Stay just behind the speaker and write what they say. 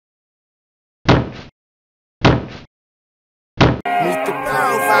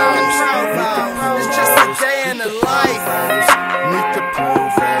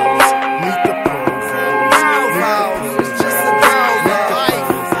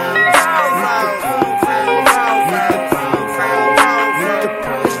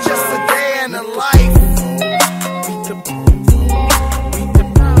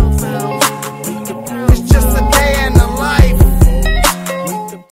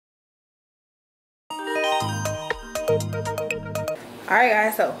Alright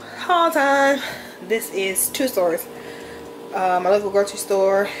guys, so haul time. This is two stores. My local grocery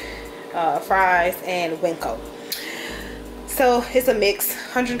store, Fry's, and Winco. So it's a mix,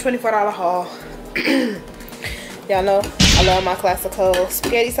 $124 haul. Y'all know I love my classical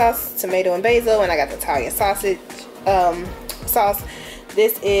spaghetti sauce, tomato and basil, and I got the Italian sausage sauce.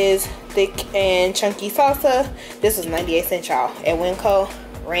 This is thick and chunky salsa. This was 98 cents, y'all. At Winco,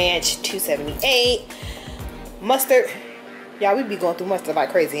 ranch $2.78. Mustard, y'all, we be going through mustard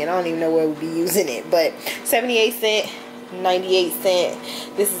like crazy, and I don't even know where we be using it, but 78 cents, 98 cents.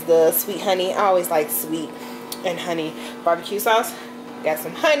 This is the sweet honey. I always like sweet and honey barbecue sauce. Got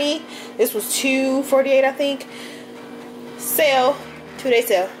some honey. This was $2.48, I think. Sale, 2-day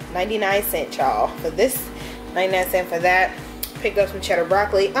sale, 99 cents, y'all. For this, 99 cents for that. Picked up some cheddar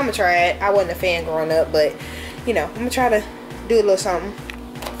broccoli. I'm gonna try it. I wasn't a fan growing up, but you know, I'm gonna try to do a little something.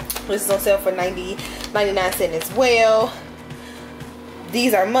 This is on sale for 99 cents as well.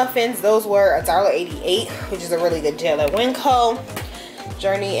 These are muffins. Those were $1.88, which is a really good deal at Winco.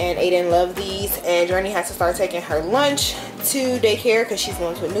 Journey and Aiden love these, and Journey has to start taking her lunch to daycare because she's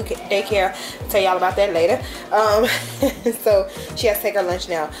going to a new daycare. I'll tell y'all about that later. So she has to take her lunch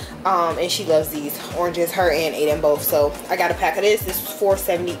now, and she loves these oranges, her and Aiden both. So I got a pack of this. This was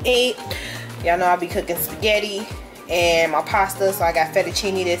 $4.78. Y'all know I'll be cooking spaghetti and my pasta, so I got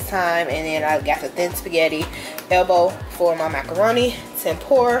fettuccine this time, and then I got the thin spaghetti elbow for my macaroni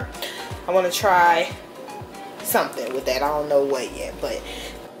tempura. I want to try something with that. I don't know what yet, but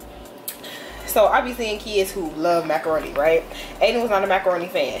so I be seeing kids who love macaroni, right? Aiden was not a macaroni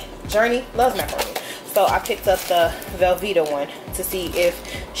fan. Journey loves macaroni, so I picked up the Velveeta one to see if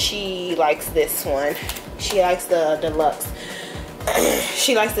she likes this one. She likes the deluxe.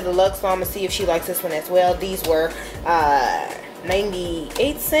 She likes the deluxe, so I'm gonna see if she likes this one as well. These were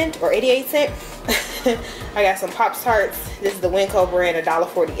 98 cents or 88 cents. I got some Pop-Tarts. This is the Winco brand,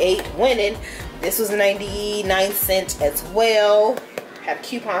 $1.48. Winning. This was 99 cents as well. Had a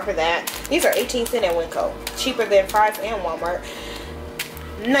coupon for that. These are 18 cents at Winco. Cheaper than Fry's and Walmart.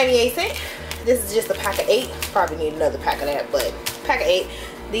 98 cents. This is just a pack of 8. Probably need another pack of that, but pack of 8.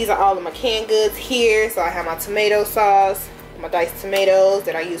 These are all of my canned goods here. So I have my tomato sauce, my diced tomatoes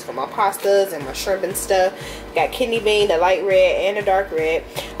that I use for my pastas and my shrimp and stuff. Got kidney bean, the light red and the dark red.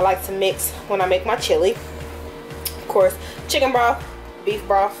 I like to mix when I make my chili. Of course, chicken broth, beef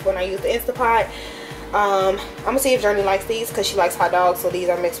broth when I use the Instapot. I'm gonna see if Journey likes these because she likes hot dogs, so these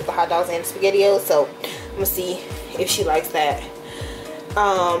are mixed with the hot dogs and the SpaghettiOs, so I'm gonna see if she likes that.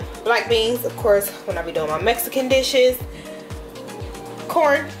 Black beans, of course, when I be doing my Mexican dishes.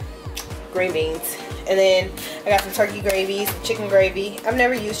 Corn, green beans, and then I got some turkey gravies, chicken gravy. I've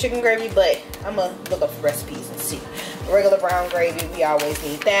never used chicken gravy, but I'm gonna look up recipes and see. Regular brown gravy, we always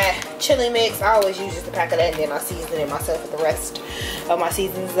need that. Chili mix, I always use just a pack of that, and then I season it myself with the rest of my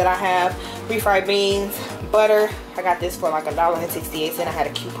seasons that I have. Refried beans, butter. I got this for like $1.68. I had a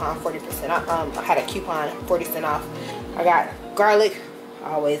coupon 40% off. I had a coupon 40% off. I got garlic.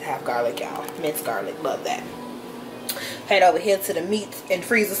 I always have garlic, y'all. Minced garlic, love that. Head over here to the meat and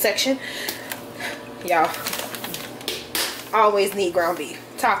freezer section. Y'all, always need ground beef.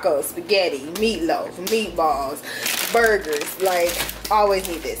 Tacos, spaghetti, meatloaf, meatballs, burgers, like always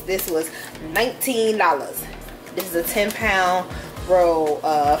need this. This was $19. This is a 10-pound roll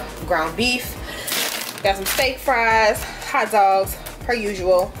of ground beef. Got some steak fries, hot dogs, per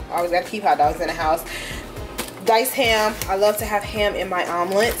usual. Always gotta keep hot dogs in the house. Diced ham. I love to have ham in my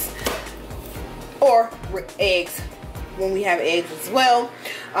omelets or eggs when we have eggs as well,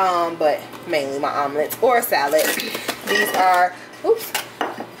 but mainly my omelets or a salad. These are, oops.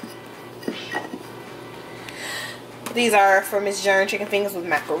 These are for Miss Jern chicken fingers with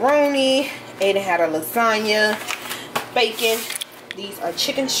macaroni. Aiden had a lasagna, bacon. These are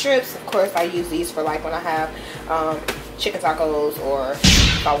chicken strips. Of course, I use these for like when I have chicken tacos, or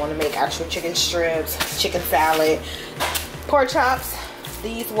if I want to make actual chicken strips, chicken salad. Pork chops.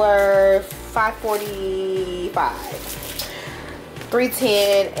 These were $5.45.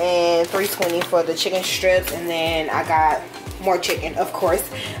 $3.10 and $3.20 for the chicken strips, and then I got more chicken, of course.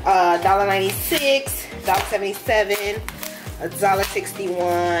 $1.96, $1.77,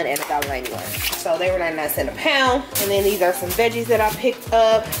 $1.61, and $1.91. So they were 99 cents a pound. And then these are some veggies that I picked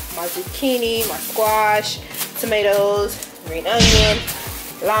up: my zucchini, my squash, tomatoes, green onion,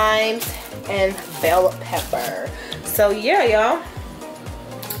 limes, and bell pepper. So yeah, y'all.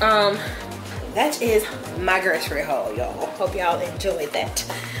 That is my grocery haul, y'all. Hope y'all enjoyed that.